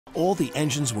All the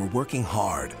engines were working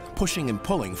hard, pushing and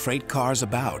pulling freight cars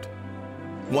about.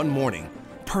 One morning,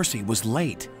 Percy was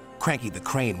late. Cranky the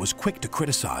Crane was quick to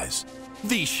criticize.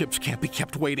 "These ships can't be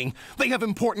kept waiting. They have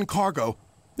important cargo.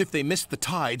 If they miss the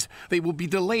tides, they will be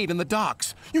delayed in the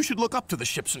docks. You should look up to the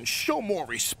ships and show more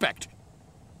respect.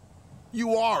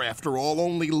 You are, after all,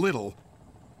 only little."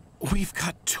 "We've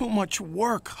got too much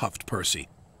work," huffed Percy.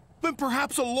 "Then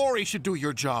perhaps a lorry should do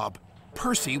your job."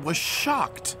 Percy was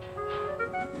shocked.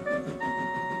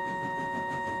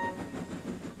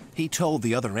 He told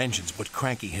the other engines what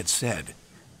Cranky had said.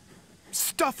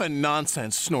 "Stuff and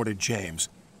nonsense," snorted James.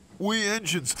 "We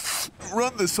engines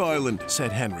run this island,"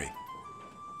 said Henry.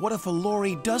 "What if a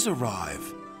lorry does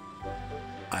arrive?"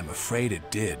 I'm afraid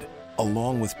it did,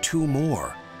 along with 2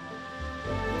 more.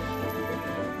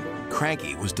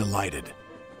 Cranky was delighted.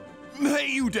 "Hey,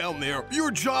 you down there,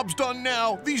 your job's done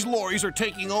now. These lorries are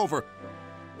taking over.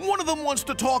 One of them wants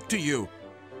to talk to you."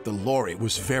 The lorry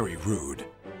was very rude.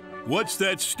 "What's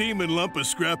that steaming lump of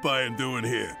scrap iron doing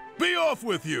here? Be off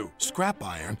with you!" Scrap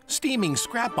iron? Steaming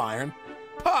scrap iron?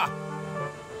 Pah!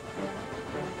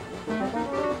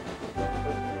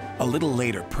 A little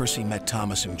later, Percy met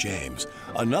Thomas and James.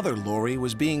 Another lorry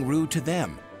was being rude to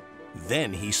them.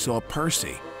 Then he saw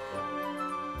Percy.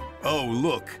 "Oh,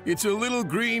 look, it's a little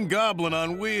green goblin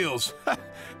on wheels.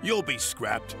 You'll be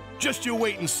scrapped. Just you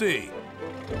wait and see."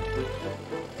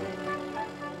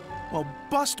 "Well,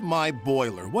 bust my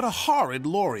boiler. What a horrid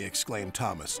lorry," exclaimed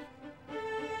Thomas.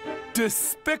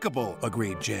 "Despicable,"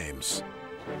 agreed James.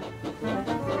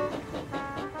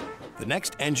 The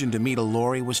next engine to meet a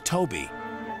lorry was Toby.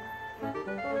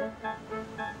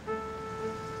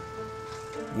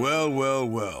 Well, well,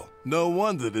 well. No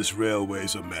wonder this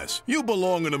railway's a mess. You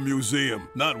belong in a museum,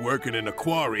 not working in a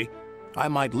quarry. "I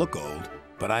might look old,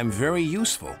 but I'm very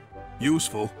useful."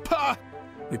 "Useful? Pah!"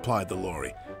 replied the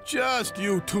lorry. "Just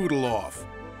you tootle off."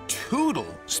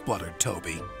 "Tootle?" spluttered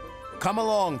Toby. "Come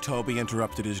along, Toby,"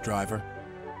 interrupted his driver.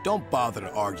 "Don't bother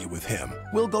to argue with him.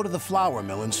 We'll go to the flour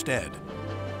mill instead."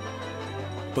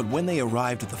 But when they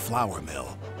arrived at the flour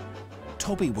mill,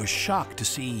 Toby was shocked to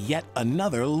see yet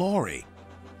another lorry.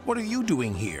 "What are you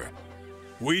doing here?"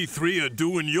 "We 3 are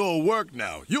doing your work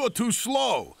now. You're too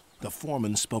slow." The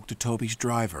foreman spoke to Toby's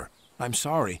driver. "I'm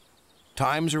sorry.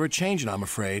 Times are a-changin', I'm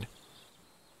afraid."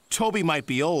 "Toby might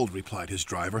be old," replied his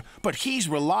driver, "but he's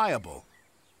reliable."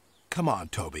 "Come on,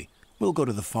 Toby. We'll go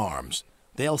to the farms.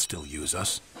 They'll still use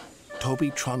us." Toby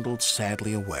trundled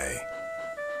sadly away.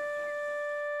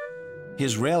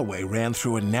 His railway ran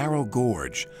through a narrow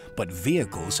gorge, but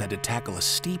vehicles had to tackle a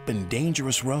steep and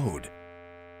dangerous road.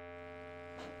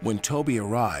 When Toby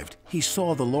arrived, he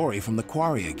saw the lorry from the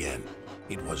quarry again.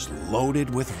 It was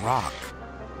loaded with rock.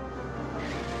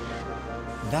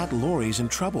 "That lorry's in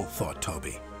trouble," thought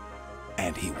Toby.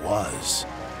 And he was.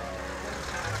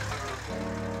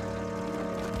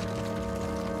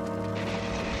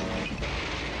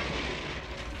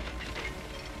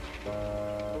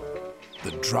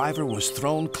 The driver was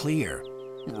thrown clear.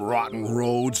 "Rotten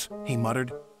roads," he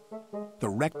muttered. The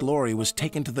wrecked lorry was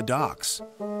taken to the docks.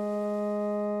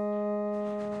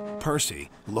 Percy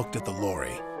looked at the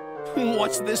lorry.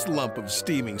 "What's this lump of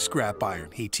steaming scrap iron?"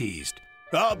 he teased.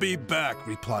 "I'll be back,"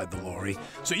 replied the lorry,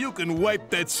 "so you can wipe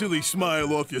that silly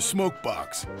smile off your smoke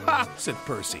box." "Ha!" said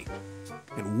Percy,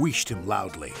 and wheeshed him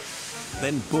loudly.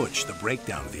 Then Butch, the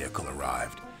breakdown vehicle,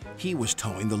 arrived. He was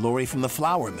towing the lorry from the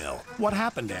flour mill. "What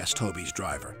happened?" asked Toby's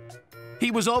driver.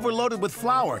 "He was overloaded with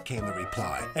flour," came the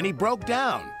reply, "and he broke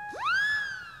down."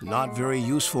 "Not very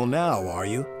useful now, are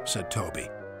you?" said Toby.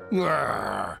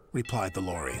 "Grrr," replied the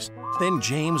lorries. Then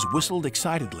James whistled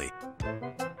excitedly.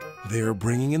 "They're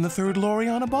bringing in the 3rd lorry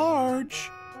on a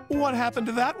barge." "What happened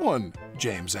to that one?"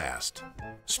 James asked.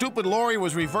 "Stupid lorry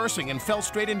was reversing and fell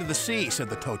straight into the sea," said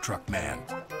the tow truck man.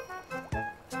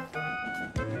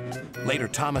 Later,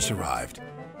 Thomas arrived.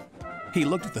 He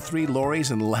looked at the 3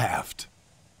 lorries and laughed.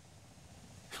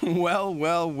 "Well,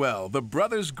 well, well, the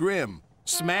Brothers Grimm,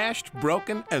 smashed,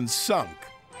 broken, and sunk."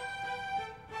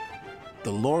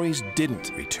 The lorries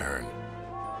didn't return,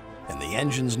 and the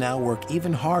engines now work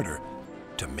even harder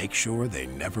to make sure they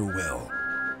never will.